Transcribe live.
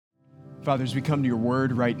Father, as we come to your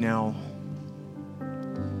word right now,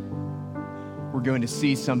 we're going to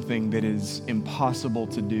see something that is impossible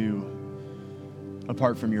to do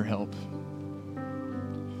apart from your help.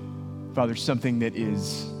 Father, something that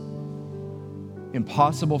is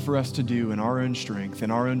impossible for us to do in our own strength,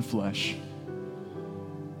 in our own flesh,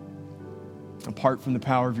 apart from the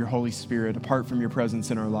power of your Holy Spirit, apart from your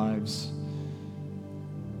presence in our lives,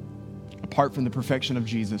 apart from the perfection of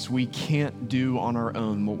Jesus. We can't do on our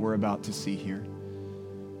own what we're about to see here.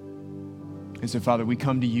 And so, Father, we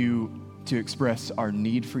come to you to express our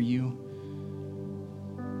need for you,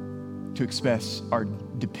 to express our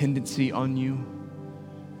dependency on you,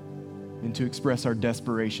 and to express our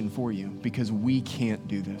desperation for you, because we can't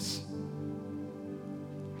do this.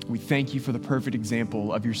 We thank you for the perfect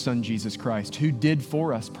example of your Son, Jesus Christ, who did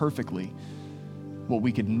for us perfectly what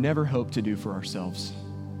we could never hope to do for ourselves.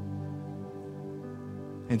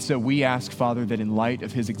 And so we ask, Father, that in light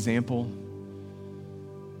of his example,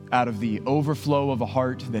 out of the overflow of a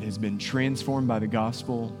heart that has been transformed by the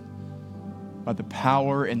gospel, by the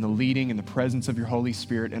power and the leading and the presence of your Holy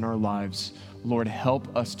Spirit in our lives, Lord,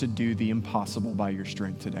 help us to do the impossible by your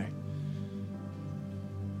strength today.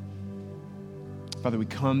 Father, we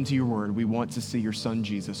come to your word. We want to see your Son,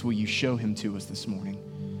 Jesus. Will you show him to us this morning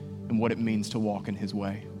and what it means to walk in his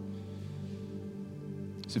way?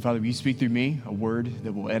 So, Father, will you speak through me a word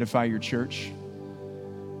that will edify your church,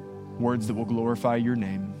 words that will glorify your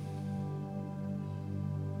name.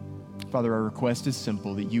 Father, our request is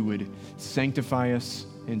simple, that you would sanctify us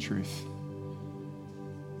in truth.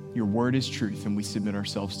 Your word is truth, and we submit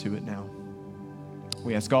ourselves to it now.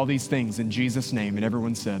 We ask all these things in Jesus' name, and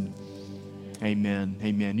everyone said, amen,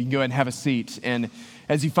 amen. You can go ahead and have a seat. And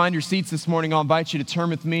as you find your seats this morning, I'll invite you to turn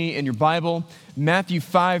with me in your Bible, Matthew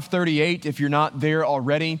 5:38, if you're not there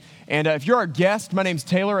already. And if you're our guest, my name's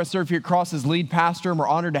Taylor. I serve here at Cross as lead pastor, and we're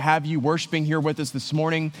honored to have you worshiping here with us this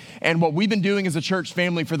morning. And what we've been doing as a church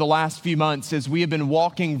family for the last few months is we have been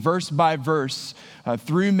walking verse by verse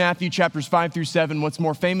through Matthew chapters 5 through 7, what's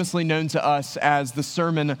more famously known to us as the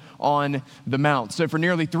Sermon on the Mount. So for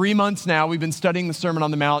nearly 3 months now, we've been studying the Sermon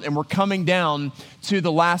on the Mount, and we're coming down to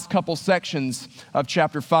the last couple sections of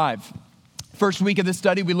chapter 5. First week of this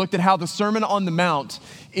study, we looked at how the Sermon on the Mount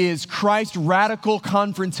is Christ's radical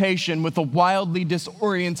confrontation with a wildly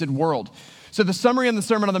disoriented world. So the summary on the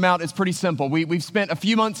Sermon on the Mount is pretty simple. We've spent a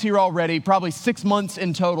few months here already, probably 6 months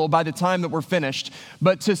in total by the time that we're finished.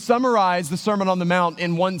 But to summarize the Sermon on the Mount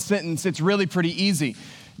in one sentence, it's really pretty easy.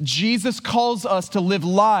 Jesus calls us to live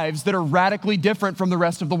lives that are radically different from the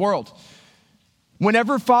rest of the world.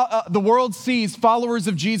 Whenever the world sees followers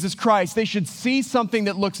of Jesus Christ, they should see something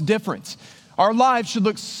that looks different. Our lives should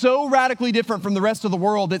look so radically different from the rest of the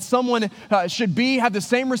world that someone should have the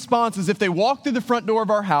same response as if they walked through the front door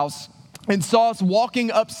of our house and saw us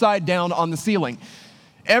walking upside down on the ceiling.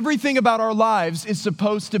 Everything about our lives is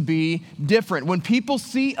supposed to be different. When people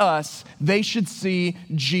see us, they should see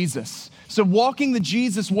Jesus. So walking the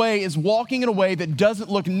Jesus way is walking in a way that doesn't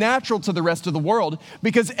look natural to the rest of the world,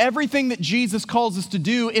 because everything that Jesus calls us to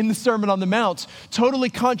do in the Sermon on the Mount totally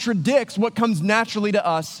contradicts what comes naturally to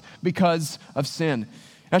us because of sin.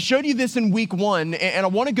 I showed you this in week 1, and I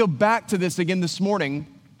want to go back to this again this morning,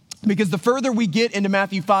 because the further we get into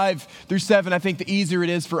Matthew 5 through 7, I think the easier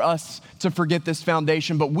it is for us to forget this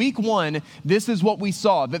foundation. But week 1, this is what we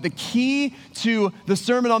saw, that the key to the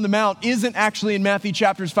Sermon on the Mount isn't actually in Matthew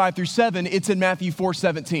chapters 5 through 7, it's in Matthew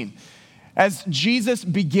 4:17. As Jesus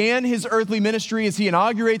began his earthly ministry, as he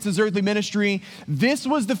inaugurates his earthly ministry, this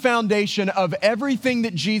was the foundation of everything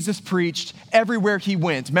that Jesus preached everywhere he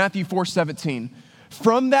went. Matthew 4:17.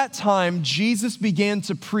 From that time, Jesus began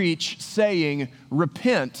to preach, saying,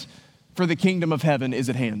 "Repent, for the kingdom of heaven is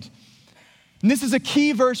at hand." And this is a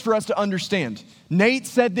key verse for us to understand. Nate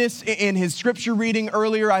said this in his scripture reading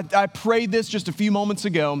earlier. I prayed this just a few moments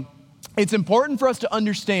ago. It's important for us to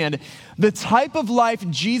understand the type of life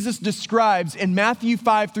Jesus describes in Matthew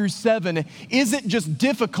 5 through 7 isn't just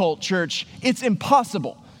difficult, church, it's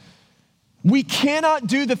impossible. We cannot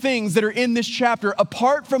do the things that are in this chapter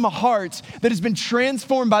apart from a heart that has been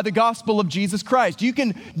transformed by the gospel of Jesus Christ. You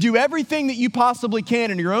can do everything that you possibly can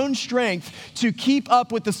in your own strength to keep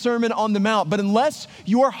up with the Sermon on the Mount, but unless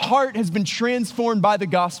your heart has been transformed by the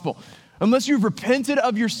gospel, unless you've repented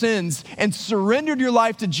of your sins and surrendered your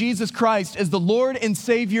life to Jesus Christ as the Lord and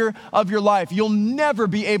Savior of your life, you'll never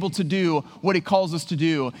be able to do what he calls us to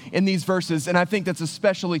do in these verses. And I think that's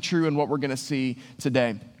especially true in what we're going to see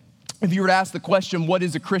today. If you were to ask the question, what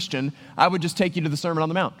is a Christian? I would just take you to the Sermon on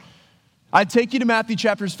the Mount. I'd take you to Matthew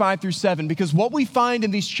chapters 5 through 7, because what we find in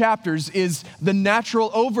these chapters is the natural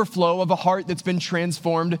overflow of a heart that's been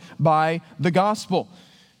transformed by the gospel.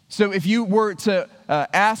 So if you were to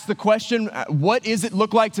ask the question, what does it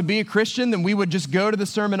look like to be a Christian? Then we would just go to the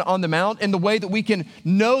Sermon on the Mount. And the way that we can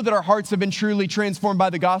know that our hearts have been truly transformed by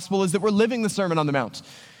the gospel is that we're living the Sermon on the Mount.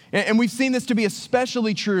 And we've seen this to be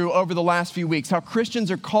especially true over the last few weeks, how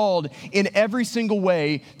Christians are called in every single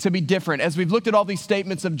way to be different. As we've looked at all these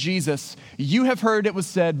statements of Jesus, you have heard it was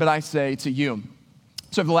said, but I say to you.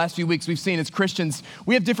 So over the last few weeks, we've seen as Christians,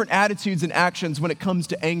 we have different attitudes and actions when it comes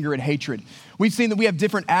to anger and hatred. We've seen that we have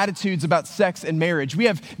different attitudes about sex and marriage. We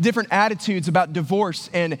have different attitudes about divorce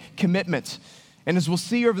and commitment. And as we'll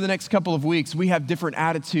see over the next couple of weeks, we have different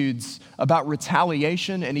attitudes about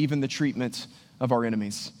retaliation and even the treatment of our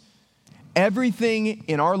enemies. Everything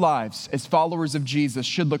in our lives as followers of Jesus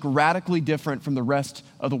should look radically different from the rest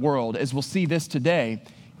of the world, as we'll see this today,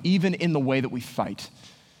 even in the way that we fight.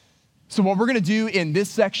 So what we're going to do in this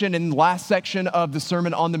section and last section of the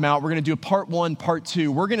Sermon on the Mount, we're going to do a part 1, part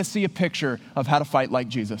 2. We're going to see a picture of how to fight like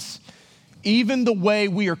Jesus. Even the way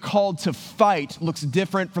we are called to fight looks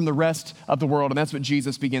different from the rest of the world, and that's what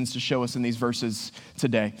Jesus begins to show us in these verses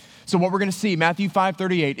today. So what we're going to see, Matthew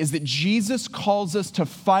 5:38, is that Jesus calls us to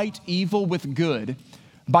fight evil with good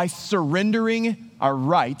by surrendering our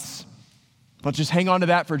rights. Let's just hang on to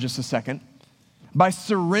that for just a second. By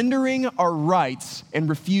surrendering our rights and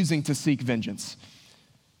refusing to seek vengeance.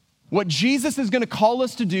 What Jesus is going to call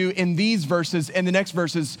us to do in these verses and the next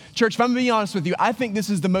verses, church, if I'm going to be honest with you, I think this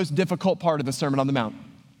is the most difficult part of the Sermon on the Mount.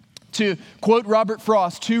 To quote Robert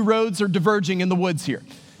Frost, 2 roads are diverging in the woods here.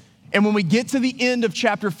 And when we get to the end of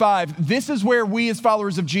chapter 5, this is where we as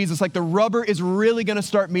followers of Jesus, like the rubber is really going to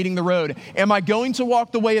start meeting the road. Am I going to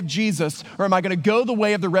walk the way of Jesus, or am I going to go the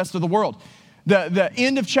way of the rest of the world? The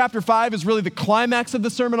end of chapter 5 is really the climax of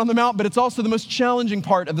the Sermon on the Mount, but it's also the most challenging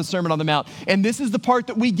part of the Sermon on the Mount. And this is the part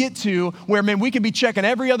that we get to where, man, we could be checking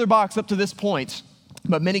every other box up to this point,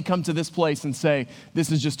 but many come to this place and say,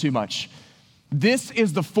 this is just too much. This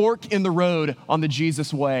is the fork in the road on the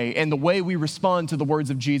Jesus way, and the way we respond to the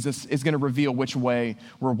words of Jesus is going to reveal which way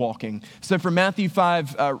we're walking. So from Matthew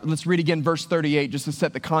 5, let's read again verse 38, just to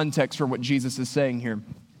set the context for what Jesus is saying here.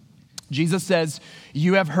 Jesus says,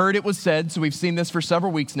 you have heard it was said, so we've seen this for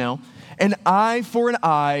several weeks now, an eye for an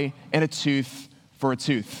eye and a tooth for a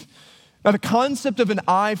tooth. Now, the concept of an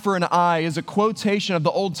eye for an eye is a quotation of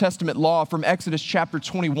the Old Testament law from Exodus chapter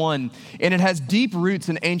 21, and it has deep roots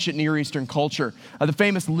in ancient Near Eastern culture. The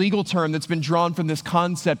famous legal term that's been drawn from this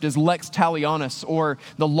concept is lex talionis, or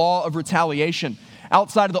the law of retaliation.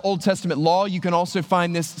 Outside of the Old Testament law, you can also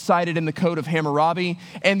find this cited in the Code of Hammurabi.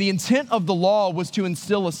 And the intent of the law was to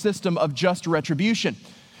instill a system of just retribution.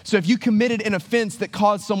 So if you committed an offense that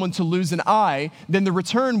caused someone to lose an eye, then the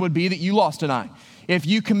return would be that you lost an eye. If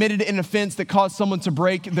you committed an offense that caused someone to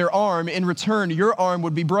break their arm, in return, your arm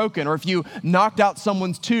would be broken. Or if you knocked out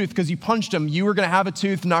someone's tooth because you punched them, you were going to have a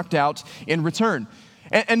tooth knocked out in return.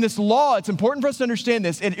 And this law, it's important for us to understand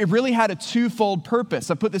this, it really had a twofold purpose.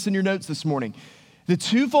 I put this in your notes this morning. The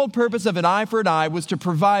twofold purpose of an eye for an eye was to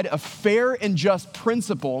provide a fair and just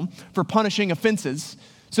principle for punishing offenses.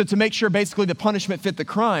 So to make sure basically the punishment fit the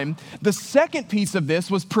crime. The second piece of this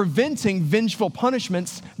was preventing vengeful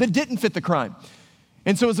punishments that didn't fit the crime.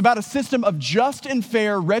 And so it was about a system of just and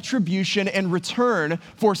fair retribution and return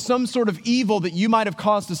for some sort of evil that you might have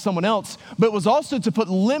caused to someone else, but it was also to put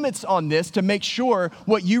limits on this to make sure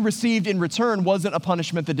what you received in return wasn't a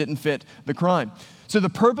punishment that didn't fit the crime. So the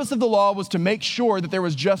purpose of the law was to make sure that there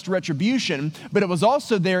was just retribution, but it was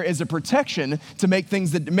also there as a protection to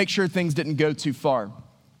make sure things didn't go too far.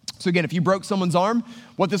 So again, if you broke someone's arm,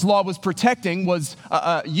 what this law was protecting was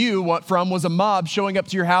was a mob showing up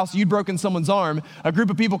to your house. You'd broken someone's arm. A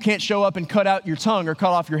group of people can't show up and cut out your tongue or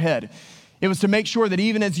cut off your head. It was to make sure that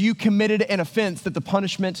even as you committed an offense, that the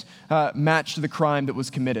punishment matched the crime that was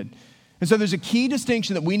committed. And so there's a key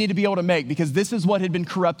distinction that we need to be able to make, because this is what had been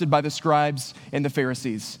corrupted by the scribes and the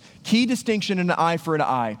Pharisees. Key distinction in an eye for an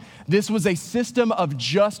eye. This was a system of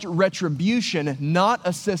just retribution, not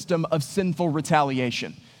a system of sinful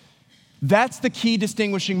retaliation. That's the key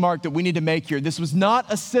distinguishing mark that we need to make here. This was not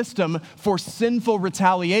a system for sinful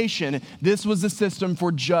retaliation. This was a system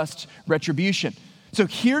for just retribution. So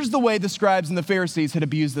here's the way the scribes and the Pharisees had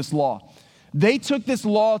abused this law. They took this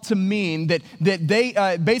law to mean that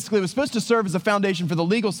they basically was supposed to serve as a foundation for the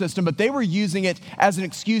legal system, but they were using it as an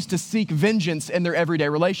excuse to seek vengeance in their everyday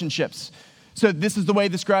relationships. So this is the way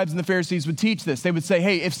the scribes and the Pharisees would teach this. They would say,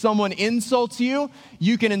 hey, if someone insults you,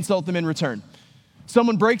 you can insult them in return.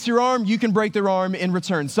 Someone breaks your arm, you can break their arm in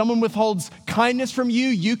return. Someone withholds kindness from you,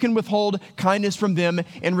 you can withhold kindness from them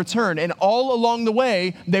in return. And all along the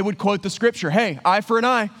way, they would quote the scripture, hey, eye for an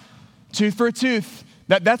eye, tooth for a tooth.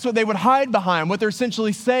 That's what they would hide behind. What they're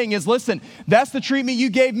essentially saying is, listen, that's the treatment you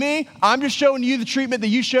gave me. I'm just showing you the treatment that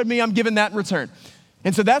you showed me. I'm giving that in return.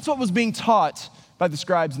 And so that's what was being taught by the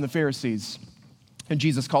scribes and the Pharisees. And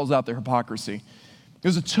Jesus calls out their hypocrisy. It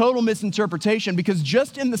was a total misinterpretation because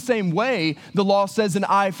just in the same way the law says an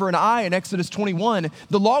eye for an eye in Exodus 21,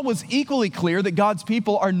 the law was equally clear that God's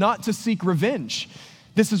people are not to seek revenge.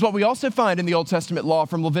 This is what we also find in the Old Testament law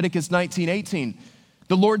from Leviticus 19:18.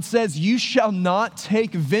 The Lord says, you shall not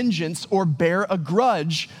take vengeance or bear a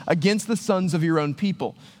grudge against the sons of your own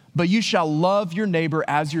people, but you shall love your neighbor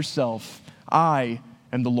as yourself. I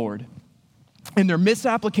am the Lord. In their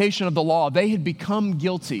misapplication of the law, they had become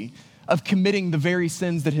guilty of committing the very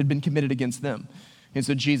sins that had been committed against them. And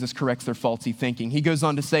so Jesus corrects their faulty thinking. He goes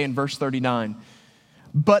on to say in verse 39,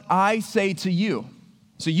 but I say to you.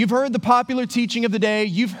 So you've heard the popular teaching of the day.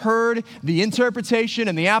 You've heard the interpretation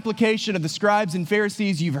and the application of the scribes and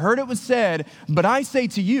Pharisees. You've heard it was said, but I say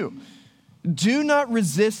to you, do not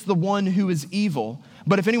resist the one who is evil,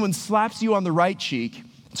 but if anyone slaps you on the right cheek,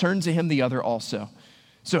 turn to him the other also.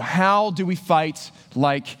 So how do we fight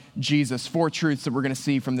like Jesus? 4 truths that we're going to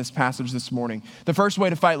see from this passage this morning. The first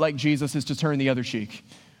way to fight like Jesus is to turn the other cheek.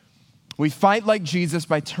 We fight like Jesus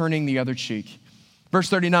by turning the other cheek. Verse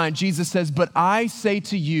 39, Jesus says, but I say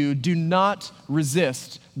to you, do not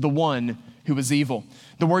resist the one who is evil.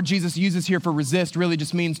 The word Jesus uses here for resist really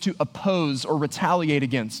just means to oppose or retaliate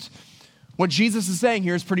against. What Jesus is saying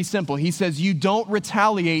here is pretty simple. He says, you don't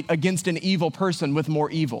retaliate against an evil person with more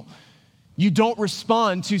evil. You don't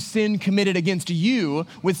respond to sin committed against you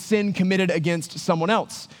with sin committed against someone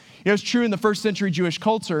else. It's true in the first century Jewish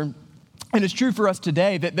culture, and it's true for us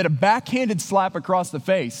today, that a backhanded slap across the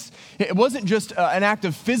face, it wasn't just an act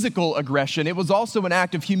of physical aggression, it was also an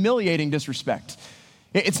act of humiliating disrespect.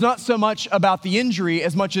 It's not so much about the injury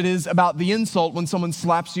as much as it is about the insult when someone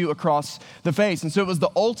slaps you across the face. And so it was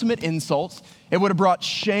the ultimate insult. It would have brought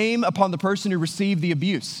shame upon the person who received the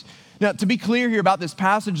abuse. Now, to be clear here about this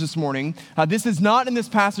passage this morning, this is not in this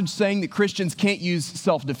passage saying that Christians can't use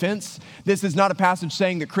self-defense. This is not a passage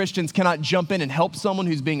saying that Christians cannot jump in and help someone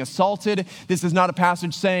who's being assaulted. This is not a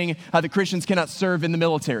passage saying that Christians cannot serve in the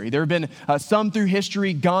military. There have been some through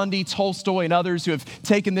history, Gandhi, Tolstoy, and others who have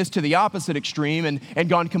taken this to the opposite extreme and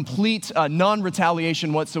gone complete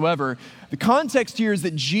non-retaliation whatsoever. The context here is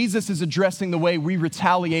that Jesus is addressing the way we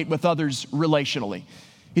retaliate with others relationally.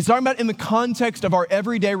 He's talking about in the context of our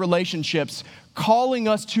everyday relationships, calling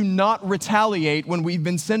us to not retaliate when we've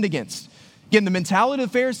been sinned against. Again, the mentality of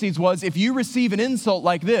the Pharisees was if you receive an insult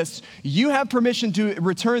like this, you have permission to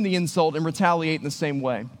return the insult and retaliate in the same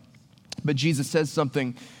way. But Jesus says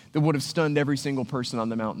something that would have stunned every single person on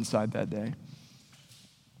the mountainside that day.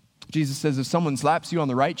 Jesus says if someone slaps you on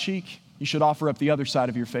the right cheek, you should offer up the other side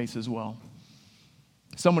of your face as well.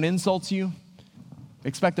 If someone insults you,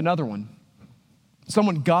 expect another one.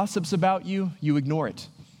 Someone gossips about you, you ignore it.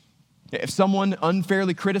 If someone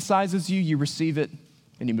unfairly criticizes you, you receive it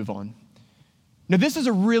and you move on. Now, this is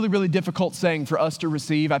a really, really difficult saying for us to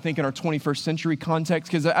receive, I think, in our 21st century context,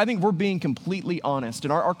 because I think we're being completely honest.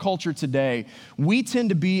 In our culture today, we tend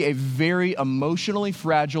to be a very emotionally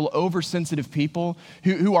fragile, oversensitive people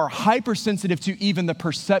who are hypersensitive to even the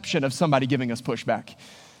perception of somebody giving us pushback.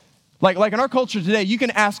 Like in our culture today, you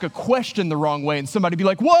can ask a question the wrong way and somebody be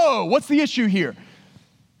like, whoa, what's the issue here?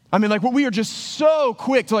 I mean, we are just so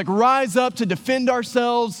quick to rise up to defend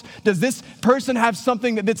ourselves. Does this person have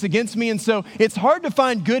something that's against me? And so it's hard to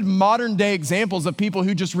find good modern day examples of people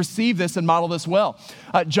who just receive this and model this well.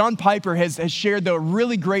 John Piper has shared a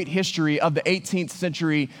really great history of the 18th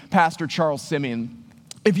century pastor Charles Simeon.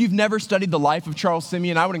 If you've never studied the life of Charles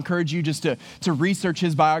Simeon, I would encourage you just to research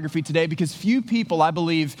his biography today because few people, I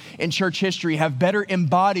believe, in church history have better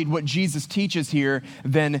embodied what Jesus teaches here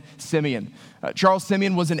than Simeon. Charles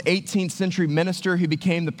Simeon was an 18th century minister who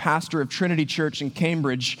became the pastor of Trinity Church in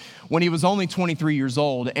Cambridge when he was only 23 years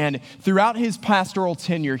old. And throughout his pastoral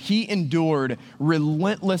tenure, he endured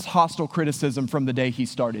relentless hostile criticism from the day he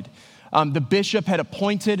started. The bishop had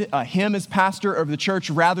appointed him as pastor of the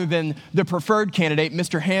church rather than the preferred candidate,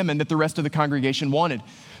 Mr. Hammond, that the rest of the congregation wanted.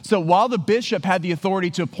 So while the bishop had the authority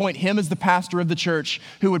to appoint him as the pastor of the church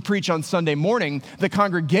who would preach on Sunday morning, the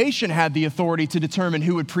congregation had the authority to determine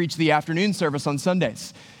who would preach the afternoon service on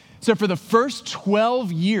Sundays. So for the first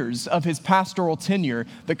 12 years of his pastoral tenure,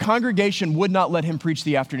 the congregation would not let him preach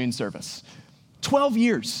the afternoon service. 12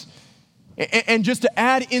 years. And just to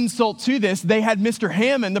add insult to this, they had Mr.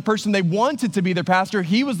 Hammond, the person they wanted to be their pastor.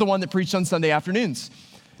 He was the one that preached on Sunday afternoons.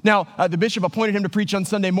 Now, the bishop appointed him to preach on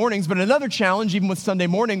Sunday mornings, but another challenge, even with Sunday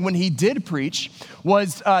morning, when he did preach,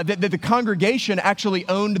 was that the congregation actually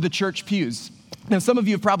owned the church pews. Now, some of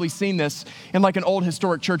you have probably seen this in like an old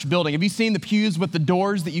historic church building. Have you seen the pews with the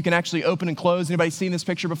doors that you can actually open and close? Anybody seen this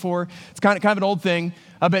picture before? It's kind of an old thing.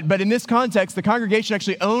 But in this context, the congregation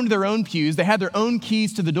actually owned their own pews. They had their own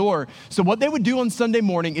keys to the door. So what they would do on Sunday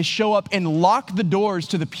morning is show up and lock the doors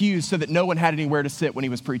to the pews so that no one had anywhere to sit when he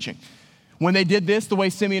was preaching. When they did this, the way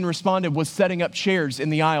Simeon responded was setting up chairs in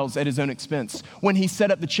the aisles at his own expense. When he set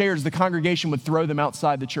up the chairs, the congregation would throw them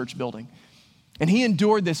outside the church building. And he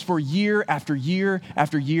endured this for year after year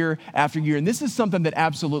after year after year. And this is something that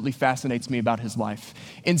absolutely fascinates me about his life.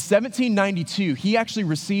 In 1792, he actually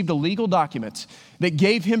received a legal document that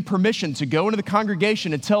gave him permission to go into the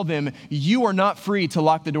congregation and tell them, you are not free to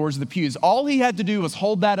lock the doors of the pews. All he had to do was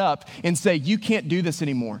hold that up and say, you can't do this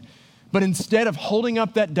anymore. But instead of holding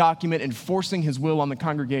up that document and forcing his will on the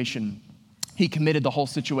congregation, he committed the whole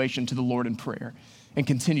situation to the Lord in prayer and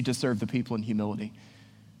continued to serve the people in humility.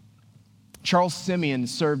 Charles Simeon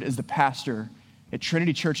served as the pastor at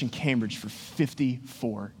Trinity Church in Cambridge for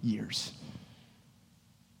 54 years.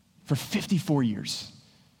 For 54 years.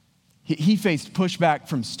 He faced pushback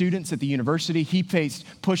from students at the university. He faced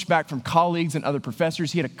pushback from colleagues and other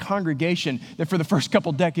professors. He had a congregation that for the first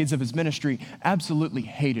couple decades of his ministry absolutely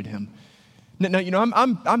hated him. Now, you know,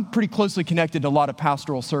 I'm pretty closely connected to a lot of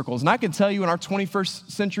pastoral circles, and I can tell you in our 21st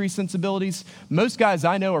century sensibilities, most guys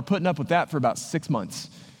I know are putting up with that for about 6 months.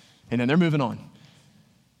 And then they're moving on.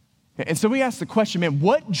 And so we ask the question, man,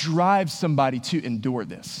 what drives somebody to endure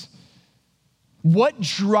this? What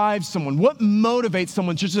drives someone? What motivates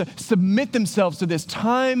someone just to submit themselves to this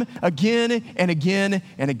time again and again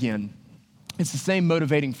and again? It's the same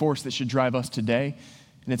motivating force that should drive us today,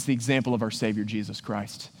 and it's the example of our Savior, Jesus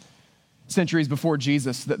Christ. Centuries before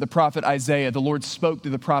Jesus, the prophet Isaiah, the Lord spoke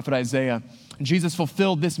through the prophet Isaiah. Jesus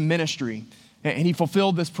fulfilled this ministry. And he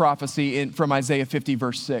fulfilled this prophecy from Isaiah 50,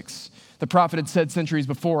 verse 6. The prophet had said centuries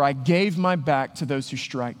before, I gave my back to those who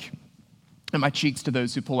strike, and my cheeks to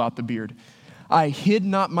those who pull out the beard. I hid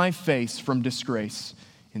not my face from disgrace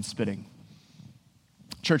in spitting.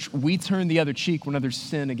 Church, we turn the other cheek when others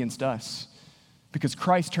sin against us, because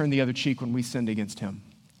Christ turned the other cheek when we sinned against him.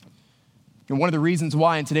 And one of the reasons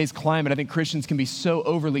why in today's climate, I think Christians can be so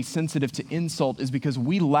overly sensitive to insult is because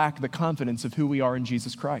we lack the confidence of who we are in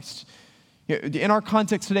Jesus Christ. In our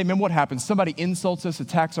context today, man, what happens? Somebody insults us,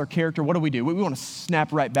 attacks our character. What do? We want to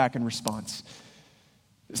snap right back in response.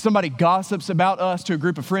 Somebody gossips about us to a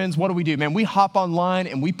group of friends. What do? Man, we hop online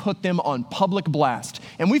and we put them on public blast.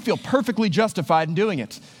 And we feel perfectly justified in doing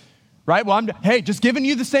it, right? Well, hey, just giving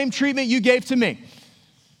you the same treatment you gave to me.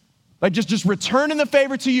 Like just returning the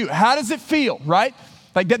favor to you. How does it feel, right?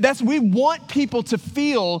 Like we want people to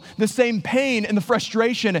feel the same pain and the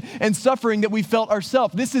frustration and suffering that we felt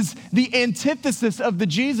ourselves. This is the antithesis of the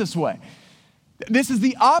Jesus way. This is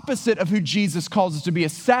the opposite of who Jesus calls us to be,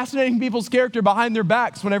 assassinating people's character behind their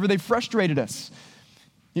backs whenever they frustrated us.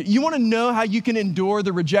 You want to know how you can endure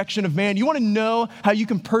the rejection of man? You want to know how you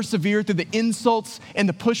can persevere through the insults and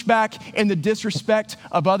the pushback and the disrespect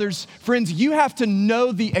of others? Friends, you have to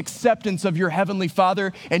know the acceptance of your heavenly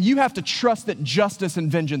Father, and you have to trust that justice and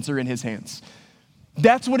vengeance are in his hands.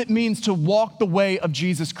 That's what it means to walk the way of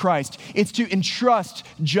Jesus Christ. It's to entrust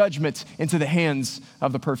judgment into the hands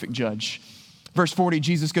of the perfect judge. Verse 40,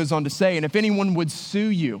 Jesus goes on to say, and if anyone would sue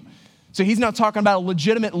you, so he's not talking about a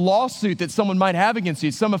legitimate lawsuit that someone might have against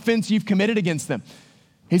you, some offense you've committed against them.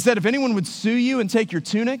 He said, if anyone would sue you and take your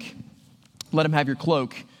tunic, let him have your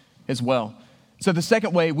cloak as well. So the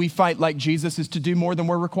second way we fight like Jesus is to do more than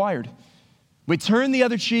we're required. We turn the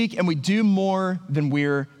other cheek and we do more than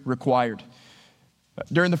we're required.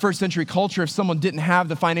 During the first century culture, if someone didn't have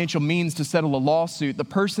the financial means to settle a lawsuit, the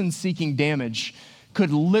person seeking damage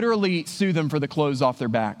could literally sue them for the clothes off their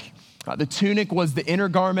back. The tunic was the inner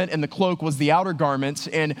garment and the cloak was the outer garment.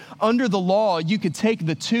 And under the law, you could take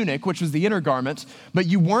the tunic, which was the inner garment, but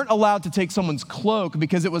you weren't allowed to take someone's cloak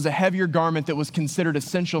because it was a heavier garment that was considered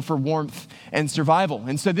essential for warmth and survival.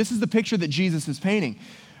 And so this is the picture that Jesus is painting.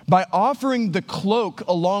 By offering the cloak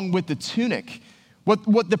along with the tunic,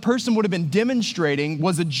 what the person would have been demonstrating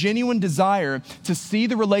was a genuine desire to see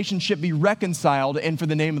the relationship be reconciled and for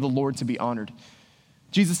the name of the Lord to be honored.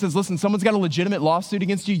 Jesus says, listen, someone's got a legitimate lawsuit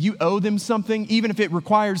against you. You owe them something, even if it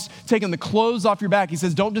requires taking the clothes off your back. He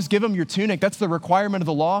says, don't just give them your tunic. That's the requirement of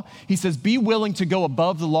the law. He says, be willing to go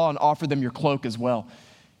above the law and offer them your cloak as well.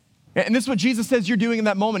 And this is what Jesus says you're doing in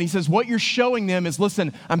that moment. He says, what you're showing them is,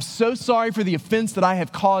 listen, I'm so sorry for the offense that I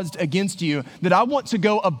have caused against you, that I want to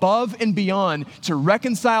go above and beyond to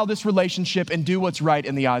reconcile this relationship and do what's right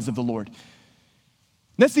in the eyes of the Lord.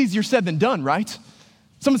 That's easier said than done, right?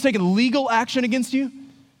 Someone's taking legal action against you.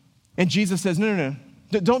 And Jesus says, no.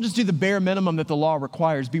 Don't just do the bare minimum that the law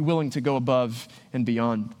requires. Be willing to go above and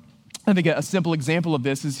beyond. I think a simple example of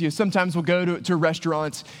this is sometimes we'll go to a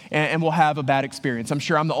restaurant and we'll have a bad experience. I'm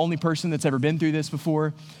sure I'm the only person that's ever been through this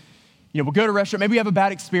before. We'll go to a restaurant, maybe you have a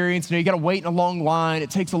bad experience, you got to wait in a long line, it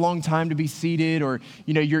takes a long time to be seated, or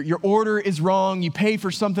your order is wrong, you pay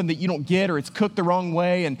for something that you don't get, or it's cooked the wrong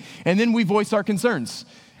way, and then we voice our concerns.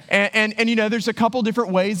 And there's a couple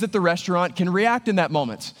different ways that the restaurant can react in that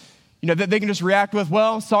moment. That they can just react with,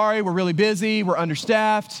 well, sorry, we're really busy, we're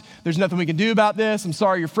understaffed, there's nothing we can do about this, I'm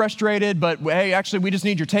sorry you're frustrated, but hey, actually, we just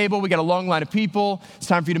need your table, we got a long line of people, it's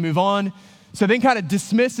time for you to move on. So they kind of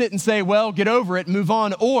dismiss it and say, well, get over it, move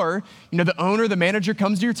on. Or, the owner, the manager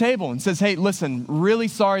comes to your table and says, hey, listen, really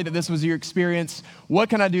sorry that this was your experience, what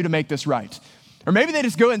can I do to make this right? Or maybe they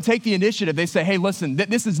just go and take the initiative. They say, hey, listen,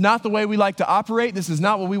 this is not the way we like to operate, this is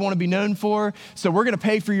not what we want to be known for, so we're going to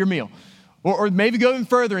pay for your meal. Or maybe go even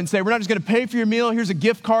further and say, we're not just going to pay for your meal, here's a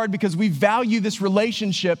gift card because we value this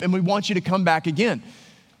relationship and we want you to come back again.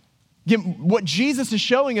 Again, what Jesus is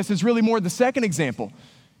showing us is really more the second example.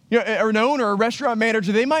 Or an owner or a restaurant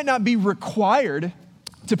manager, they might not be required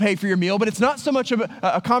to pay for your meal, but it's not so much of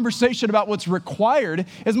a conversation about what's required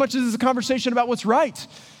as much as it's a conversation about what's right.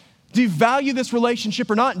 Do you value this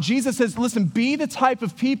relationship or not? And Jesus says, listen, be the type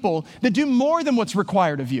of people that do more than what's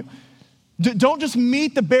required of you. Don't just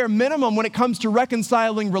meet the bare minimum when it comes to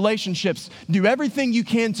reconciling relationships. Do everything you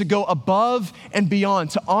can to go above and beyond,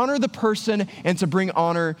 to honor the person and to bring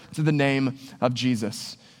honor to the name of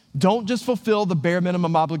Jesus. Don't just fulfill the bare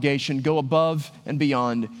minimum obligation, go above and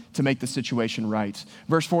beyond to make the situation right.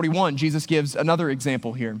 Verse 41, Jesus gives another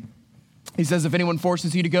example here. He says, if anyone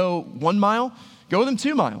forces you to go 1 mile, go with them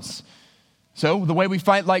 2 miles. So the way we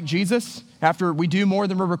fight like Jesus, after we do more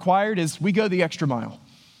than we're required, is we go the extra mile.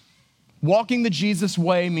 Walking the Jesus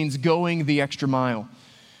way means going the extra mile.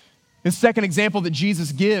 The second example that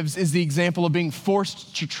Jesus gives is the example of being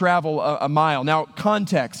forced to travel a mile. Now,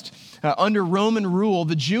 context. Under Roman rule,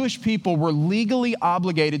 the Jewish people were legally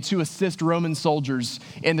obligated to assist Roman soldiers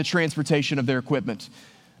in the transportation of their equipment.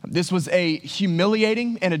 This was a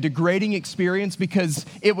humiliating and a degrading experience because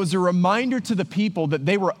it was a reminder to the people that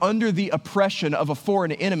they were under the oppression of a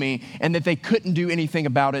foreign enemy and that they couldn't do anything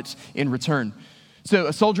about it in return. So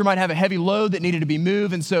a soldier might have a heavy load that needed to be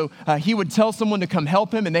moved, and so he would tell someone to come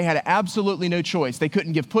help him, and they had absolutely no choice. They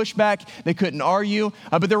couldn't give pushback, they couldn't argue,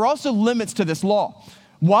 but there were also limits to this law.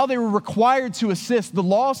 While they were required to assist, the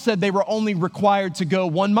law said they were only required to go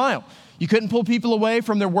 1 mile. You couldn't pull people away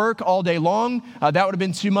from their work all day long. That would have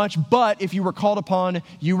been too much, but if you were called upon,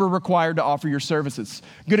 you were required to offer your services.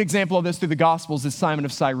 Good example of this through the Gospels is Simon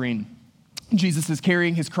of Cyrene. Jesus is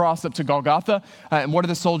carrying his cross up to Golgotha, and what do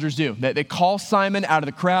the soldiers do? They call Simon out of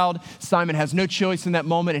the crowd. Simon has no choice in that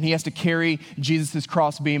moment, and he has to carry Jesus'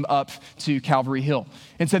 crossbeam up to Calvary Hill.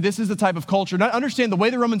 And so this is the type of culture. Now understand the way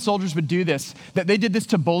the Roman soldiers would do this, that they did this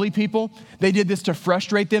to bully people, they did this to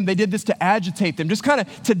frustrate them, they did this to agitate them, just kind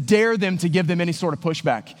of to dare them to give them any sort of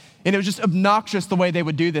pushback. And it was just obnoxious the way they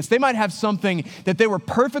would do this. They might have something that they were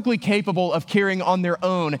perfectly capable of carrying on their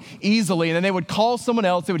own easily, and then they would call someone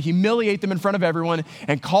else, they would humiliate them in front of everyone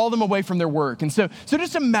and call them away from their work. And so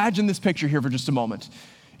just imagine this picture here for just a moment.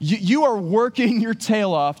 You are working your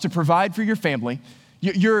tail off to provide for your family.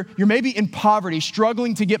 You're maybe in poverty,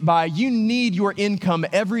 struggling to get by. You need your income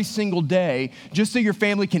every single day just so your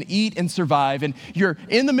family can eat and survive. And you're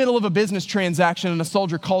in the middle of a business transaction and a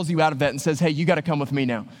soldier calls you out of that and says, hey, you got to come with me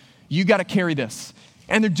now. You got to carry this.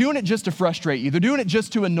 And they're doing it just to frustrate you. They're doing it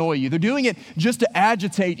just to annoy you. They're doing it just to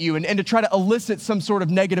agitate you and to try to elicit some sort of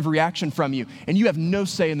negative reaction from you. And you have no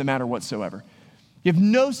say in the matter whatsoever. You have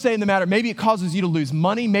no say in the matter. Maybe it causes you to lose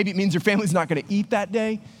money. Maybe it means your family's not going to eat that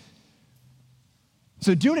day.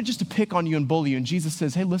 So doing it just to pick on you and bully you. And Jesus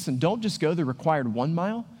says, hey, listen, don't just go the required 1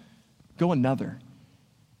 mile, go another.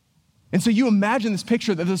 And so you imagine this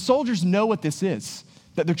picture that the soldiers know what this is,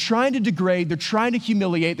 that they're trying to degrade, they're trying to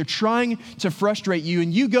humiliate, they're trying to frustrate you,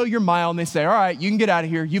 and you go your mile and they say, all right, you can get out of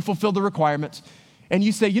here, you fulfilled the requirements. And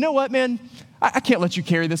you say, you know what, man, I can't let you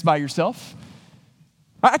carry this by yourself.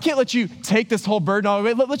 I can't let you take this whole burden all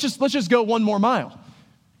the way. Let's just go 1 more mile.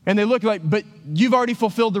 And they look like, but you've already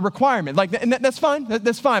fulfilled the requirement. And that's fine,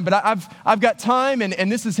 that's fine. But I've got time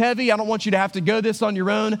and this is heavy. I don't want you to have to go this on your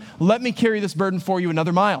own. Let me carry this burden for you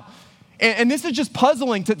another mile. And this is just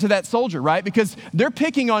puzzling to that soldier, right? Because they're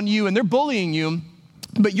picking on you and they're bullying you,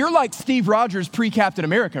 but you're like Steve Rogers pre-Captain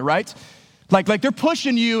America, right? Like they're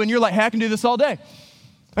pushing you and you're like, hey, I can do this all day.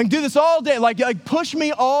 I can do this all day. Like push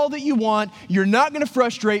me all that you want. You're not going to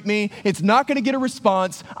frustrate me. It's not going to get a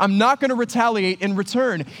response. I'm not going to retaliate in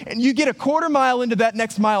return. And you get a quarter mile into that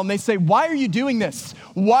next mile and they say, why are you doing this?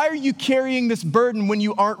 Why are you carrying this burden when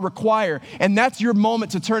you aren't required? And that's your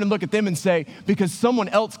moment to turn and look at them and say, because someone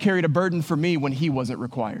else carried a burden for me when he wasn't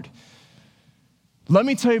required. Let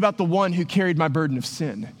me tell you about the one who carried my burden of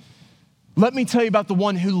sin. Let me tell you about the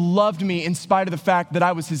one who loved me in spite of the fact that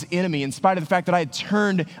I was his enemy, in spite of the fact that I had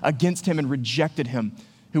turned against him and rejected him,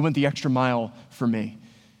 who went the extra mile for me.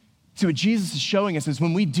 See, what Jesus is showing us is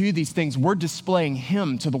when we do these things, we're displaying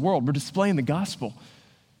him to the world. We're displaying the gospel.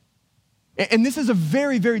 And this is a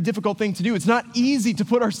very, very difficult thing to do. It's not easy to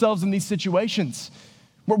put ourselves in these situations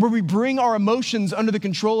where we bring our emotions under the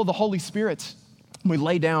control of the Holy Spirit and we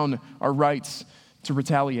lay down our rights to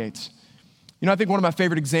retaliate. You know, I think one of my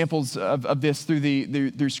favorite examples of this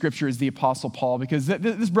through Scripture is the Apostle Paul, because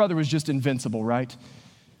this brother was just invincible, right?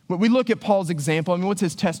 When we look at Paul's example, I mean, what's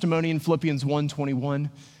his testimony in Philippians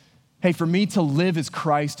 1:21? Hey, for me to live is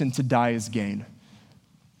Christ and to die is gain.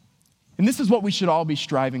 And this is what we should all be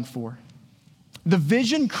striving for. The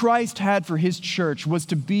vision Christ had for his church was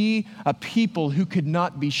to be a people who could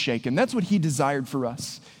not be shaken. That's what he desired for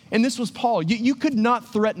us. And this was Paul. You could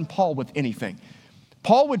not threaten Paul with anything.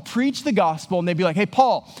 Paul would preach the gospel and they'd be like, hey,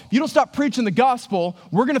 Paul, if you don't stop preaching the gospel,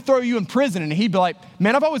 we're going to throw you in prison. And he'd be like,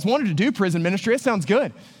 man, I've always wanted to do prison ministry. That sounds good.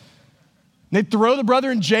 And they'd throw the brother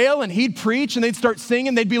in jail and he'd preach and they'd start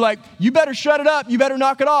singing. They'd be like, you better shut it up. You better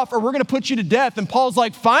knock it off or we're going to put you to death. And Paul's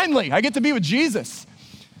like, finally, I get to be with Jesus.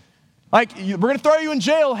 Like, we're going to throw you in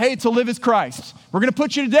jail. Hey, to live is Christ. We're going to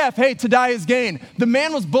put you to death. Hey, to die is gain. The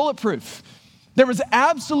man was bulletproof. There was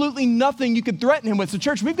absolutely nothing you could threaten him with. So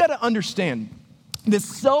church, we've got to understand this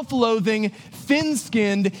self-loathing,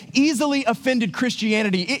 thin-skinned, easily offended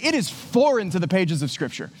Christianity, it is foreign to the pages of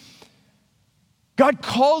Scripture. God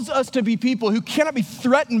calls us to be people who cannot be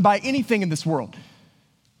threatened by anything in this world.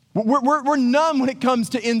 We're numb when it comes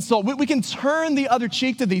to insult. We can turn the other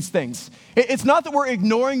cheek to these things. It's not that we're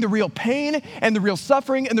ignoring the real pain and the real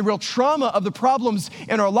suffering and the real trauma of the problems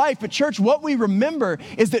in our life. But church, what we remember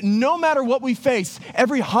is that no matter what we face,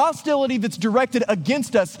 every hostility that's directed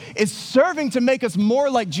against us is serving to make us more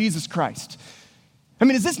like Jesus Christ. I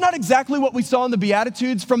mean, is this not exactly what we saw in the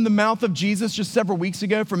Beatitudes from the mouth of Jesus just several weeks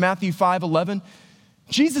ago from Matthew 5:11?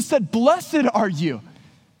 Jesus said, blessed are you.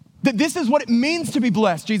 That this is what it means to be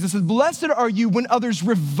blessed. Jesus says, blessed are you when others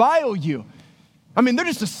revile you. I mean, they're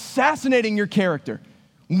just assassinating your character.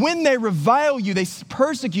 When they revile you, they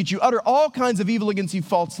persecute you, utter all kinds of evil against you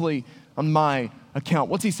falsely on my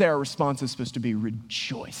account. What's he say our response is supposed to be?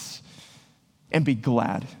 Rejoice and be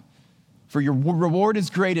glad. For your reward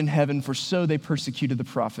is great in heaven, for so they persecuted the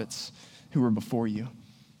prophets who were before you.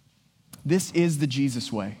 This is the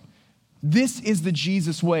Jesus way. This is the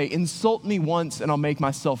Jesus way. Insult me once and I'll make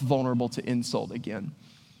myself vulnerable to insult again.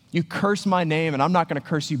 You curse my name and I'm not going to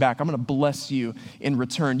curse you back. I'm going to bless you in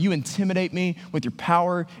return. You intimidate me with your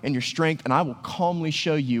power and your strength and I will calmly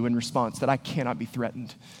show you in response that I cannot be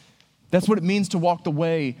threatened. That's what it means to walk the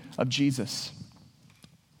way of Jesus.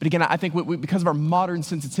 But again, I think because of our modern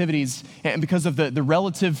sensitivities and because of the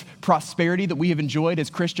relative prosperity that we have enjoyed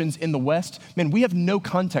as Christians in the West, man, we have no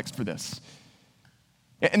context for this.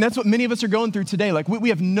 And that's what many of us are going through today. Like, we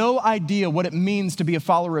have no idea what it means to be a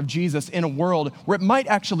follower of Jesus in a world where it might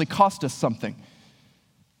actually cost us something.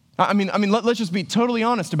 I mean, let's just be totally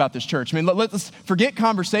honest about this, church. I mean, let's forget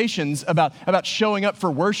conversations about showing up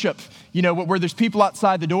for worship, you know, where there's people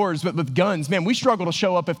outside the doors but with guns. Man, we struggle to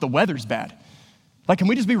show up if the weather's bad. Like, can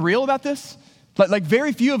we just be real about this? Like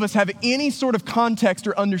very few of us have any sort of context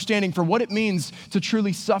or understanding for what it means to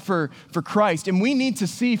truly suffer for Christ. And we need to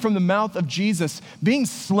see from the mouth of Jesus, being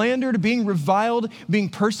slandered, being reviled, being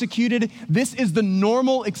persecuted, this is the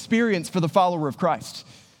normal experience for the follower of Christ.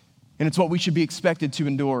 And it's what we should be expected to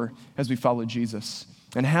endure as we follow Jesus.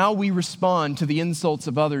 And how we respond to the insults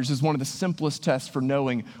of others is one of the simplest tests for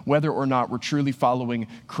knowing whether or not we're truly following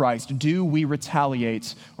Christ. Do we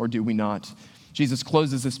retaliate or do we not? Jesus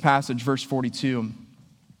closes this passage, verse 42.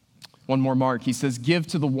 One more mark. He says, give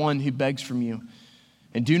to the one who begs from you,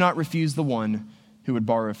 and do not refuse the one who would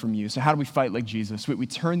borrow from you. So how do we fight like Jesus? We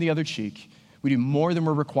turn the other cheek. We do more than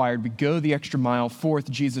we're required. We go the extra mile. Fourth,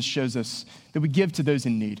 Jesus shows us that we give to those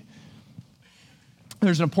in need.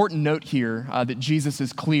 There's an important note here that Jesus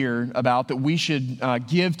is clear about, that we should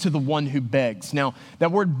give to the one who begs. Now,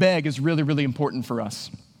 that word beg is really, really important for us.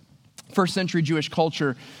 First century Jewish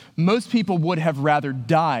culture, most people would have rather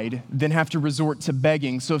died than have to resort to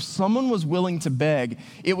begging. So if someone was willing to beg,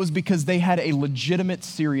 it was because they had a legitimate,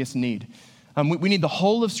 serious need. We need the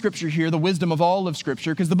whole of Scripture here, the wisdom of all of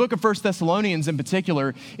Scripture, because the book of 1 Thessalonians in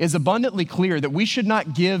particular is abundantly clear that we should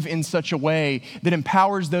not give in such a way that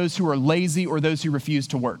empowers those who are lazy or those who refuse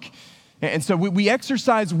to work. And so we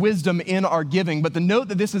exercise wisdom in our giving, but the note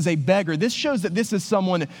that this is a beggar, this shows that this is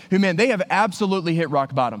someone who, man, they have absolutely hit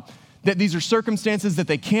rock bottom. That these are circumstances that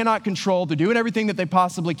they cannot control. They're doing everything that they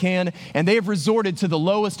possibly can, and they have resorted to the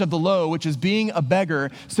lowest of the low, which is being a beggar,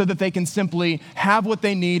 so that they can simply have what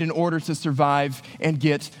they need in order to survive and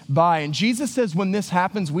get by. And Jesus says when this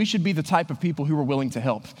happens, we should be the type of people who are willing to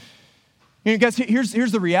help. You know, guys, here's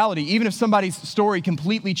the reality. Even if somebody's story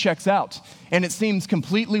completely checks out and it seems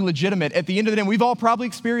completely legitimate, at the end of the day, and we've all probably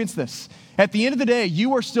experienced this, at the end of the day,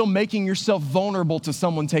 you are still making yourself vulnerable to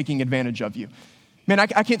someone taking advantage of you. Man, I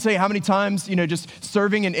can't tell you how many times, just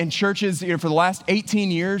serving in churches, for the last 18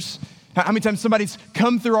 years, how many times somebody's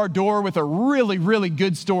come through our door with a really, really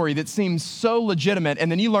good story that seems so legitimate, and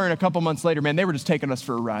then you learn a couple months later, man, they were just taking us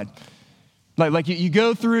for a ride. Like you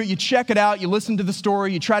go through, you check it out, you listen to the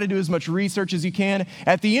story, you try to do as much research as you can.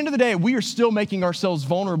 At the end of the day, we are still making ourselves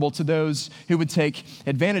vulnerable to those who would take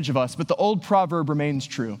advantage of us. But the old proverb remains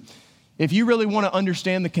true. If you really want to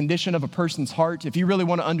understand the condition of a person's heart, if you really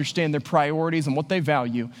want to understand their priorities and what they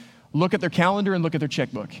value, look at their calendar and look at their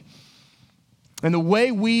checkbook. And the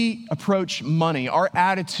way we approach money, our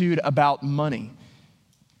attitude about money,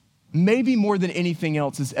 maybe more than anything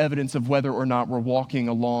else is evidence of whether or not we're walking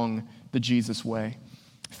along the Jesus way.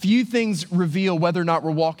 Few things reveal whether or not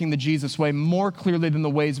we're walking the Jesus way more clearly than the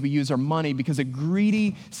ways we use our money, because a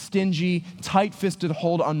greedy, stingy, tight-fisted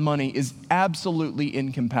hold on money is absolutely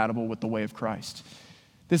incompatible with the way of Christ.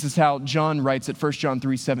 This is how John writes at 1 John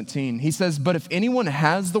 3:17. He says, "But if anyone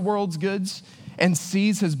has the world's goods and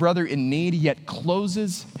sees his brother in need, yet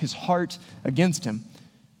closes his heart against him."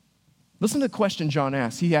 Listen to the question John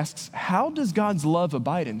asks. He asks, how does God's love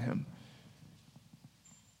abide in him?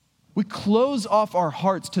 We close off our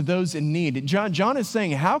hearts to those in need. John is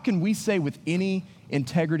saying, how can we say with any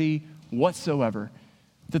integrity whatsoever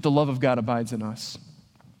that the love of God abides in us?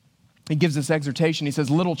 He gives this exhortation. He says,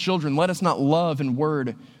 "Little children, let us not love in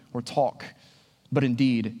word or talk, but in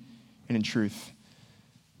deed and in truth."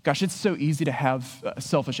 Gosh, it's so easy to have a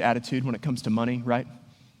selfish attitude when it comes to money, right?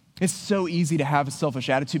 It's so easy to have a selfish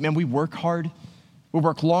attitude. Man, we work hard. We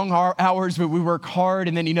work long hours, but we work hard,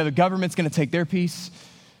 and then, the government's going to take their piece.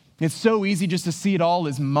 It's so easy just to see it all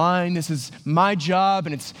as mine. This is my job,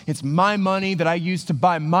 and it's my money that I use to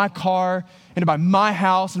buy my car and to buy my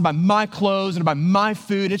house and to buy my clothes and to buy my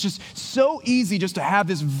food. It's just so easy just to have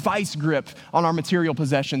this vice grip on our material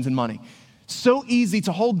possessions and money. So easy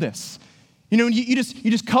to hold this. You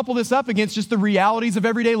just couple this up against just the realities of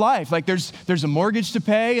everyday life. Like there's a mortgage to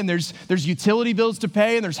pay, and there's utility bills to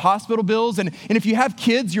pay, and there's hospital bills. And if you have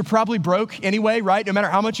kids, you're probably broke anyway, right? No matter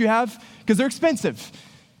how much you have, because they're expensive.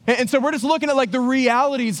 And so we're just looking at the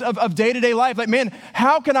realities of day-to-day life. Like, man,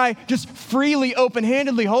 how can I just freely,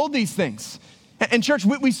 open-handedly hold these things? And church,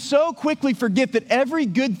 we so quickly forget that every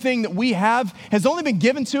good thing that we have has only been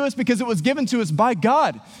given to us because it was given to us by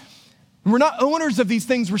God. We're not owners of these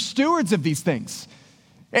things, we're stewards of these things.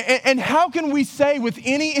 And how can we say with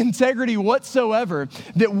any integrity whatsoever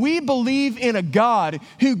that we believe in a God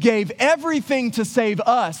who gave everything to save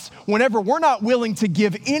us whenever we're not willing to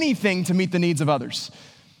give anything to meet the needs of others?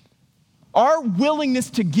 Our willingness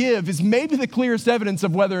to give is maybe the clearest evidence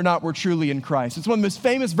of whether or not we're truly in Christ. It's one of the most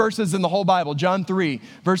famous verses in the whole Bible, John 3,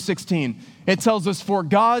 verse 16. It tells us, "For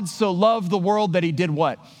God so loved the world that he did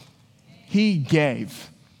what? He gave."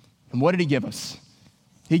 And what did he give us?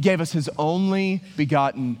 He gave us his only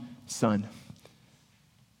begotten Son.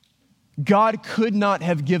 God could not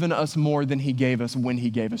have given us more than he gave us when he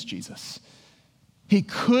gave us Jesus. He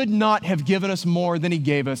could not have given us more than he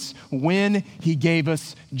gave us when he gave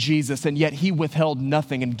us Jesus, and yet he withheld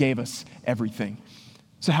nothing and gave us everything.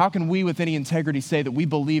 So how can we with any integrity say that we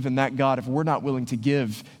believe in that God if we're not willing to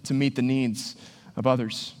give to meet the needs of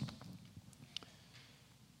others?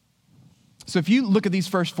 So if you look at these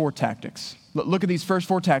first four tactics, and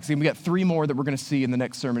we got three more that we're going to see in the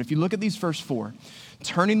next sermon. If you look at these first four,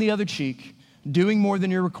 turning the other cheek, doing more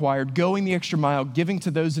than you're required, going the extra mile, giving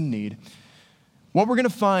to those in need, what we're going to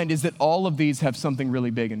find is that all of these have something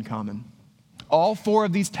really big in common. All four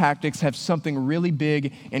of these tactics have something really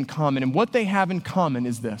big in common. And what they have in common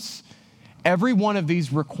is this. Every one of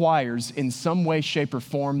these requires, in some way, shape, or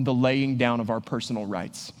form, the laying down of our personal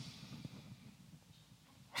rights.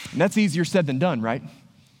 And that's easier said than done, right?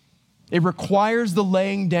 It requires the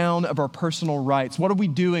laying down of our personal rights. What are we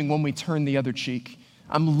doing when we turn the other cheek?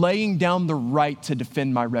 I'm laying down the right to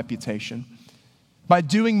defend my reputation. By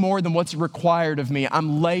doing more than what's required of me,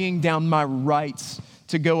 I'm laying down my rights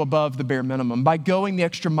to go above the bare minimum. By going the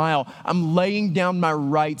extra mile, I'm laying down my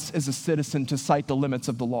rights as a citizen to cite the limits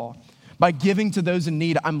of the law. By giving to those in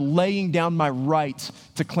need, I'm laying down my right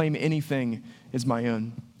to claim anything as my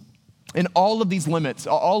own. And all of these limits,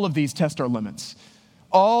 all of these test our limits.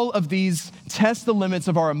 All of these test the limits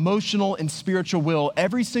of our emotional and spiritual will.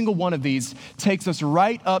 Every single one of these takes us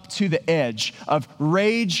right up to the edge of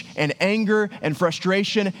rage and anger and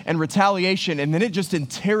frustration and retaliation. And then it just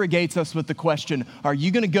interrogates us with the question, are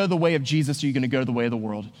you going to go the way of Jesus or are you going to go the way of the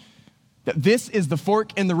world? This is the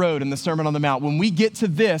fork in the road in the Sermon on the Mount. When we get to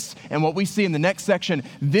this and what we see in the next section,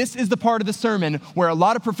 this is the part of the sermon where a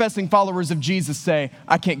lot of professing followers of Jesus say,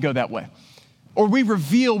 I can't go that way. Or we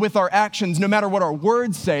reveal with our actions, no matter what our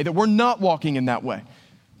words say, that we're not walking in that way.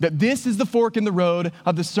 That this is the fork in the road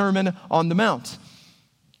of the Sermon on the Mount.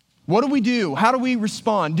 What do we do? How do we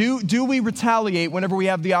respond? Do we retaliate whenever we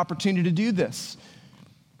have the opportunity to do this?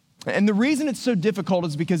 And the reason it's so difficult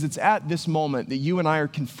is because it's at this moment that you and I are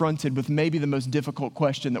confronted with maybe the most difficult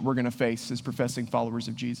question that we're going to face as professing followers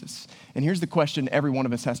of Jesus. And here's the question every one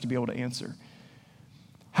of us has to be able to answer.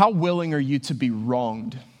 How willing are you to be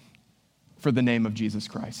wronged for the name of Jesus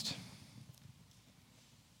Christ?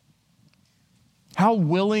 How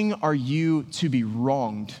willing are you to be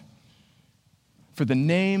wronged for the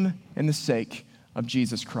name and the sake of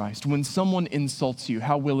Jesus Christ? When someone insults you,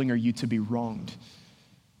 how willing are you to be wronged?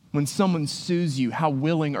 When someone sues you, how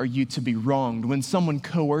willing are you to be wronged? When someone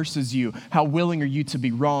coerces you, how willing are you to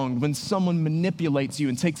be wronged? When someone manipulates you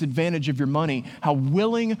and takes advantage of your money, how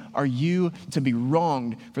willing are you to be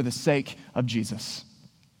wronged for the sake of Jesus?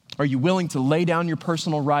 Are you willing to lay down your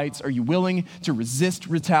personal rights? Are you willing to resist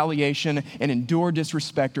retaliation and endure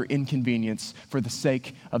disrespect or inconvenience for the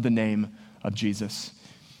sake of the name of Jesus?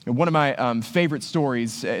 And one of my favorite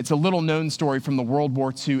stories, it's a little known story from the World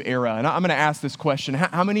War II era. And I'm going to ask this question.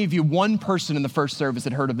 How many of you, one person in the first service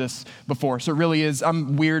had heard of this before? So it really is,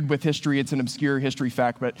 I'm weird with history. It's an obscure history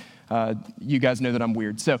fact, but you guys know that I'm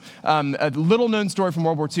weird. So a little known story from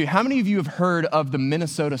World War II. How many of you have heard of the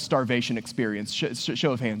Minnesota starvation experience?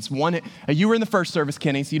 Show of hands. One, you were in the first service,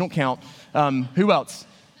 Kenny, so you don't count. Who else?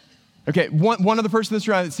 Okay, one other person that's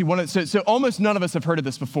around. So almost none of us have heard of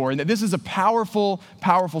this before. And this is a powerful,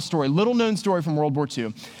 powerful story, little known story from World War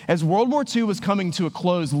II. As World War II was coming to a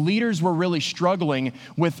close, leaders were really struggling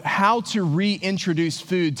with how to reintroduce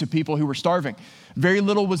food to people who were starving. Very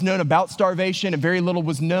little was known about starvation, and very little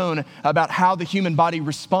was known about how the human body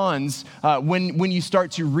responds when you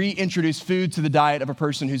start to reintroduce food to the diet of a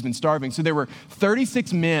person who's been starving. So there were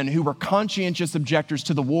 36 men who were conscientious objectors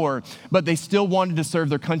to the war, but they still wanted to serve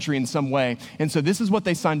their country in some way. And so this is what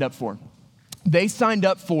they signed up for. They signed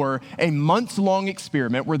up for a months-long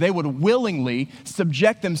experiment where they would willingly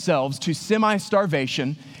subject themselves to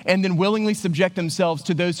semi-starvation and then willingly subject themselves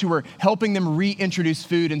to those who were helping them reintroduce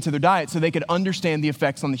food into their diet so they could understand the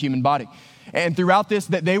effects on the human body. And throughout this,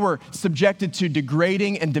 that they were subjected to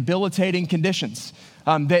degrading and debilitating conditions.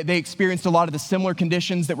 They experienced a lot of the similar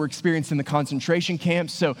conditions that were experienced in the concentration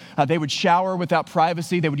camps. So they would shower without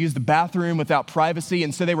privacy. They would use the bathroom without privacy.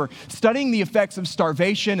 And so they were studying the effects of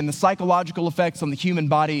starvation and the psychological effects on the human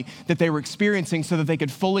body that they were experiencing so that they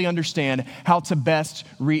could fully understand how to best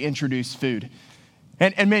reintroduce food.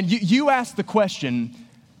 And man, you ask the question,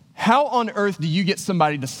 how on earth do you get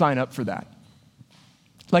somebody to sign up for that?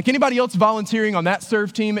 Like anybody else volunteering on that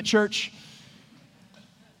serve team at church?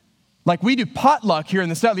 Like we do potluck here in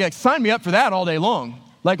the South. Like sign me up for that all day long.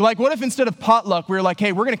 Like what if instead of potluck, we were like,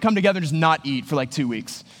 hey, we're going to come together and just not eat for like 2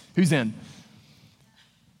 weeks? Who's in?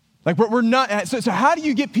 Like we're not, so how do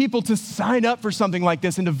you get people to sign up for something like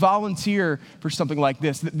this and to volunteer for something like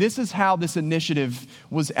this? This is how this initiative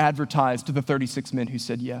was advertised to the 36 men who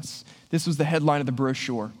said yes. This was the headline of the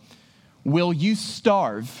brochure. Will you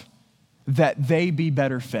starve that they be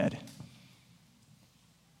better fed?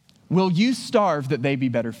 Will you starve that they be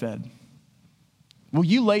better fed? Will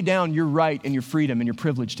you lay down your right and your freedom and your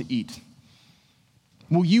privilege to eat?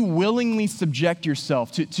 Will you willingly subject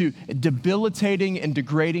yourself to debilitating and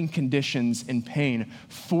degrading conditions and pain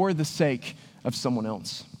for the sake of someone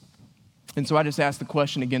else? And so I just ask the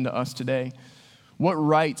question again to us today. What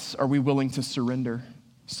rights are we willing to surrender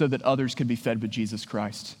so that others could be fed with Jesus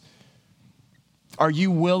Christ? Are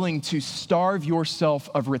you willing to starve yourself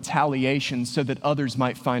of retaliation so that others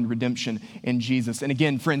might find redemption in Jesus? And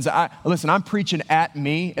again, friends, I'm preaching at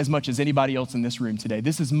me as much as anybody else in this room today.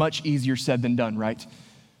 This is much easier said than done, right?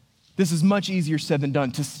 This is much easier said than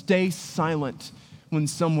done, to stay silent when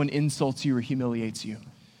someone insults you or humiliates you,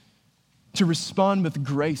 to respond with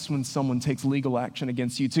grace when someone takes legal action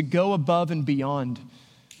against you, to go above and beyond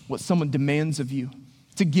what someone demands of you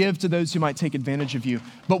to give to those who might take advantage of you.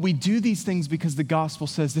 But we do these things because the gospel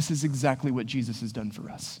says this is exactly what Jesus has done for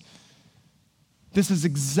us. This is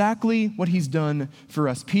exactly what he's done for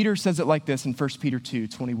us. Peter says it like this in 1 Peter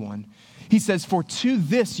 2:21. He says, "For to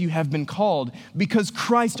this you have been called, because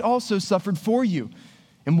Christ also suffered for you."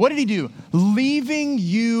 And what did he do? "Leaving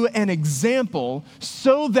you an example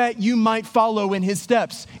so that you might follow in his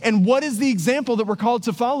steps." And what is the example that we're called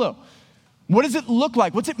to follow? What does it look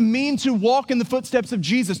like? What's it mean to walk in the footsteps of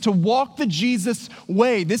Jesus, to walk the Jesus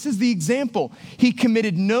way? This is the example. "He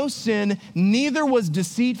committed no sin, neither was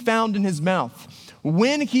deceit found in his mouth.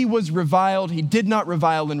 When he was reviled, he did not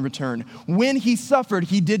revile in return. When he suffered,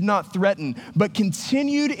 he did not threaten, but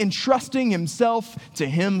continued entrusting himself to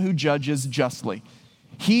him who judges justly.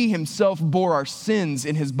 He himself bore our sins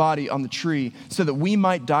in his body on the tree so that we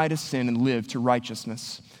might die to sin and live to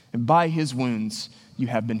righteousness. And by his wounds, you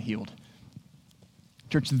have been healed."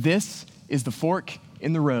 Church, this is the fork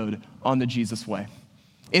in the road on the Jesus way.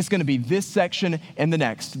 It's going to be this section and the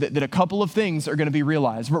next that a couple of things are going to be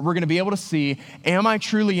realized. We're going to be able to see, am I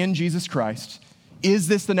truly in Jesus Christ? Is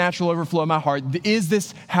this the natural overflow of my heart? Is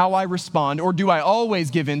this how I respond? Or do I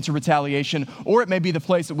always give in to retaliation? Or it may be the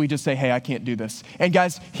place that we just say, hey, I can't do this. And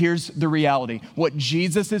guys, here's the reality. What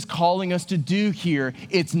Jesus is calling us to do here,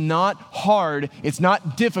 it's not hard. It's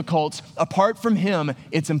not difficult. Apart from him,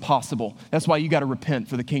 it's impossible. That's why you got to repent,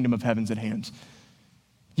 for the kingdom of heaven's at hand.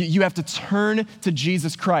 You have to turn to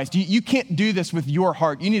Jesus Christ. You can't do this with your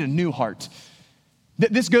heart. You need a new heart.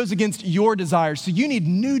 This goes against your desires, so you need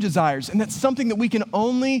new desires, and that's something that we can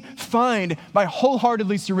only find by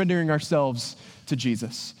wholeheartedly surrendering ourselves to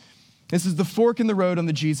Jesus. This is the fork in the road on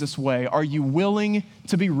the Jesus way. Are you willing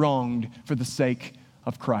to be wronged for the sake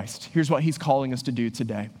of Christ? Here's what he's calling us to do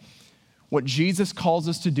today. What Jesus calls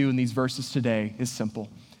us to do in these verses today is simple,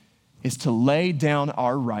 is to lay down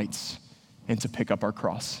our rights and to pick up our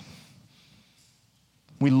cross.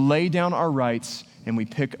 We lay down our rights and we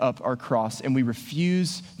pick up our cross, and we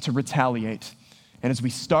refuse to retaliate. And as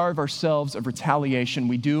we starve ourselves of retaliation,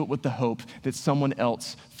 we do it with the hope that someone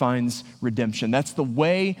else finds redemption. That's the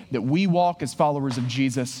way that we walk as followers of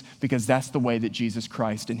Jesus, because that's the way that Jesus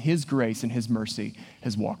Christ in his grace and his mercy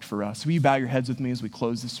has walked for us. Will you bow your heads with me as we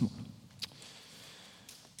close this morning?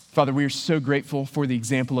 Father, we are so grateful for the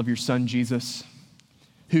example of your son, Jesus,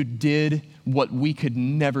 who did what we could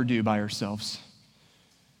never do by ourselves.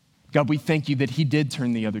 God, we thank you that he did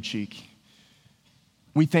turn the other cheek.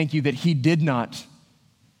 We thank you that he did not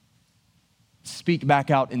speak back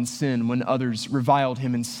out in sin when others reviled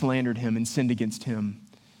him and slandered him and sinned against him.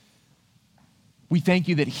 We thank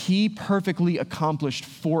you that he perfectly accomplished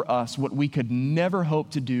for us what we could never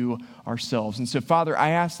hope to do ourselves. And so, Father,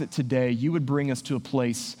 I ask that today you would bring us to a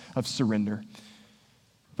place of surrender.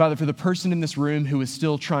 Father, for the person in this room who is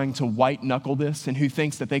still trying to white knuckle this and who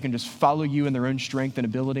thinks that they can just follow you in their own strength and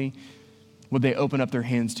ability, would they open up their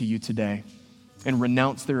hands to you today and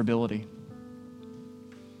renounce their ability?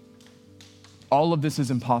 All of this is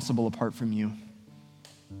impossible apart from you.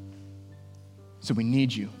 So we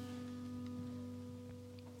need you.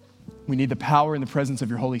 We need the power and the presence of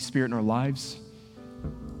your Holy Spirit in our lives.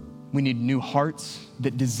 We need new hearts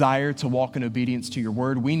that desire to walk in obedience to your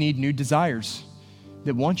word. We need new desires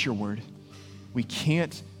that want your word. We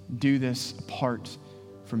can't do this apart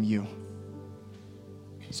from you.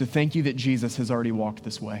 So thank you that Jesus has already walked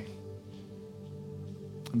this way.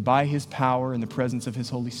 And by his power and the presence of his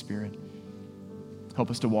Holy Spirit, help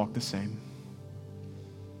us to walk the same.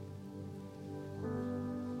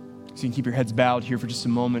 So you can keep your heads bowed here for just a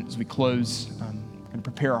moment as we close. We're going to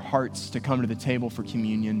prepare our hearts to come to the table for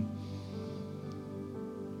communion.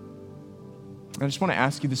 I just want to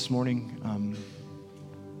ask you this morning,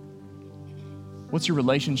 what's your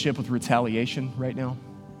relationship with retaliation right now?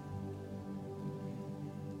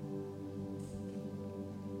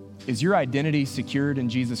 Is your identity secured in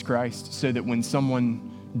Jesus Christ so that when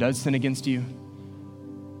someone does sin against you,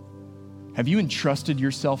 have you entrusted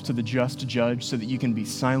yourself to the just judge so that you can be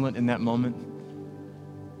silent in that moment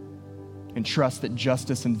and trust that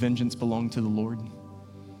justice and vengeance belong to the Lord?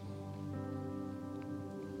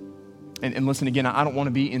 And listen again, I don't want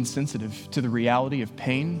to be insensitive to the reality of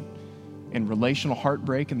pain and relational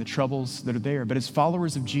heartbreak and the troubles that are there. But as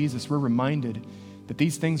followers of Jesus, we're reminded that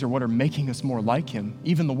these things are what are making us more like him,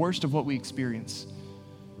 even the worst of what we experience.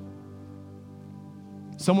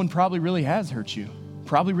 Someone probably really has hurt you,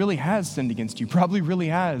 probably really has sinned against you, probably really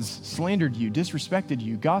has slandered you, disrespected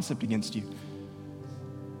you, gossiped against you.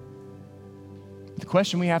 The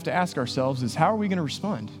question we have to ask ourselves is, how are we going to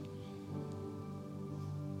respond?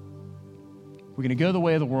 We're going to go the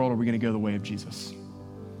way of the world, or are we going to go the way of Jesus?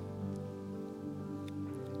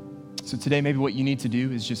 So today, maybe what you need to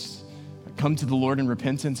do is just come to the Lord in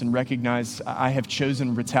repentance and recognize I have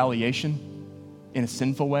chosen retaliation in a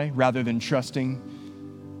sinful way rather than trusting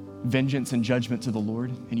vengeance and judgment to the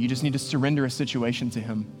Lord. And you just need to surrender a situation to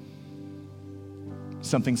him.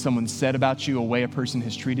 Something someone said about you, a way a person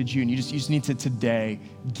has treated you, and you just need to today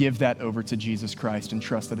give that over to Jesus Christ and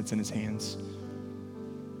trust that it's in his hands.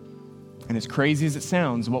 And as crazy as it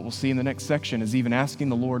sounds, what we'll see in the next section is even asking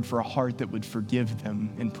the Lord for a heart that would forgive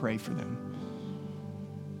them and pray for them.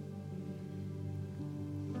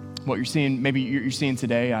 What you're seeing, maybe you're seeing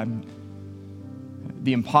today,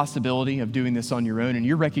 the impossibility of doing this on your own, and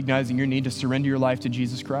you're recognizing your need to surrender your life to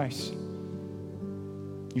Jesus Christ.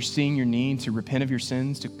 You're seeing your need to repent of your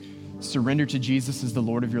sins, to surrender to Jesus as the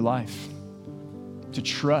Lord of your life, to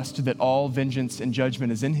trust that all vengeance and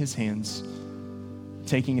judgment is in his hands,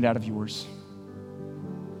 taking it out of yours.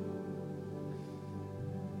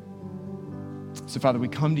 So, Father, we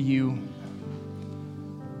come to you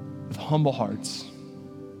with humble hearts.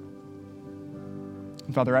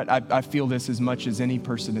 And Father, I feel this as much as any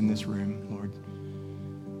person in this room, Lord,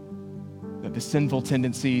 that the sinful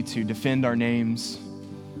tendency to defend our names,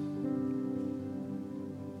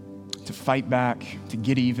 to fight back, to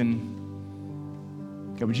get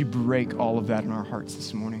even, God, would you break all of that in our hearts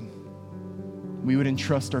this morning? We would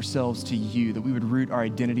entrust ourselves to you, that we would root our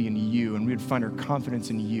identity in you, and we would find our confidence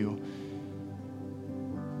in you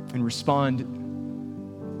and respond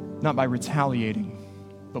not by retaliating,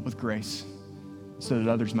 but with grace so that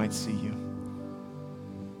others might see you.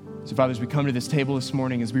 So, Father, as we come to this table this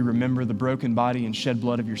morning, as we remember the broken body and shed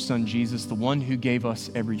blood of your Son, Jesus, the one who gave us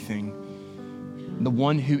everything, the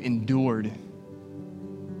one who endured.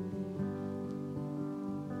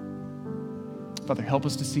 Father, help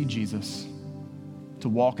us to see Jesus, to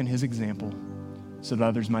walk in his example so that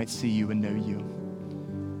others might see you and know you.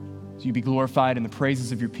 So you be glorified in the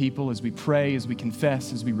praises of your people as we pray, as we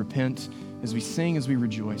confess, as we repent, as we sing, as we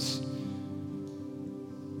rejoice.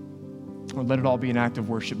 Lord, let it all be an act of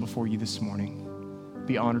worship before you this morning.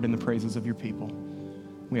 Be honored in the praises of your people.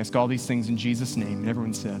 We ask all these things in Jesus' name. And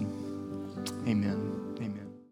everyone said, amen.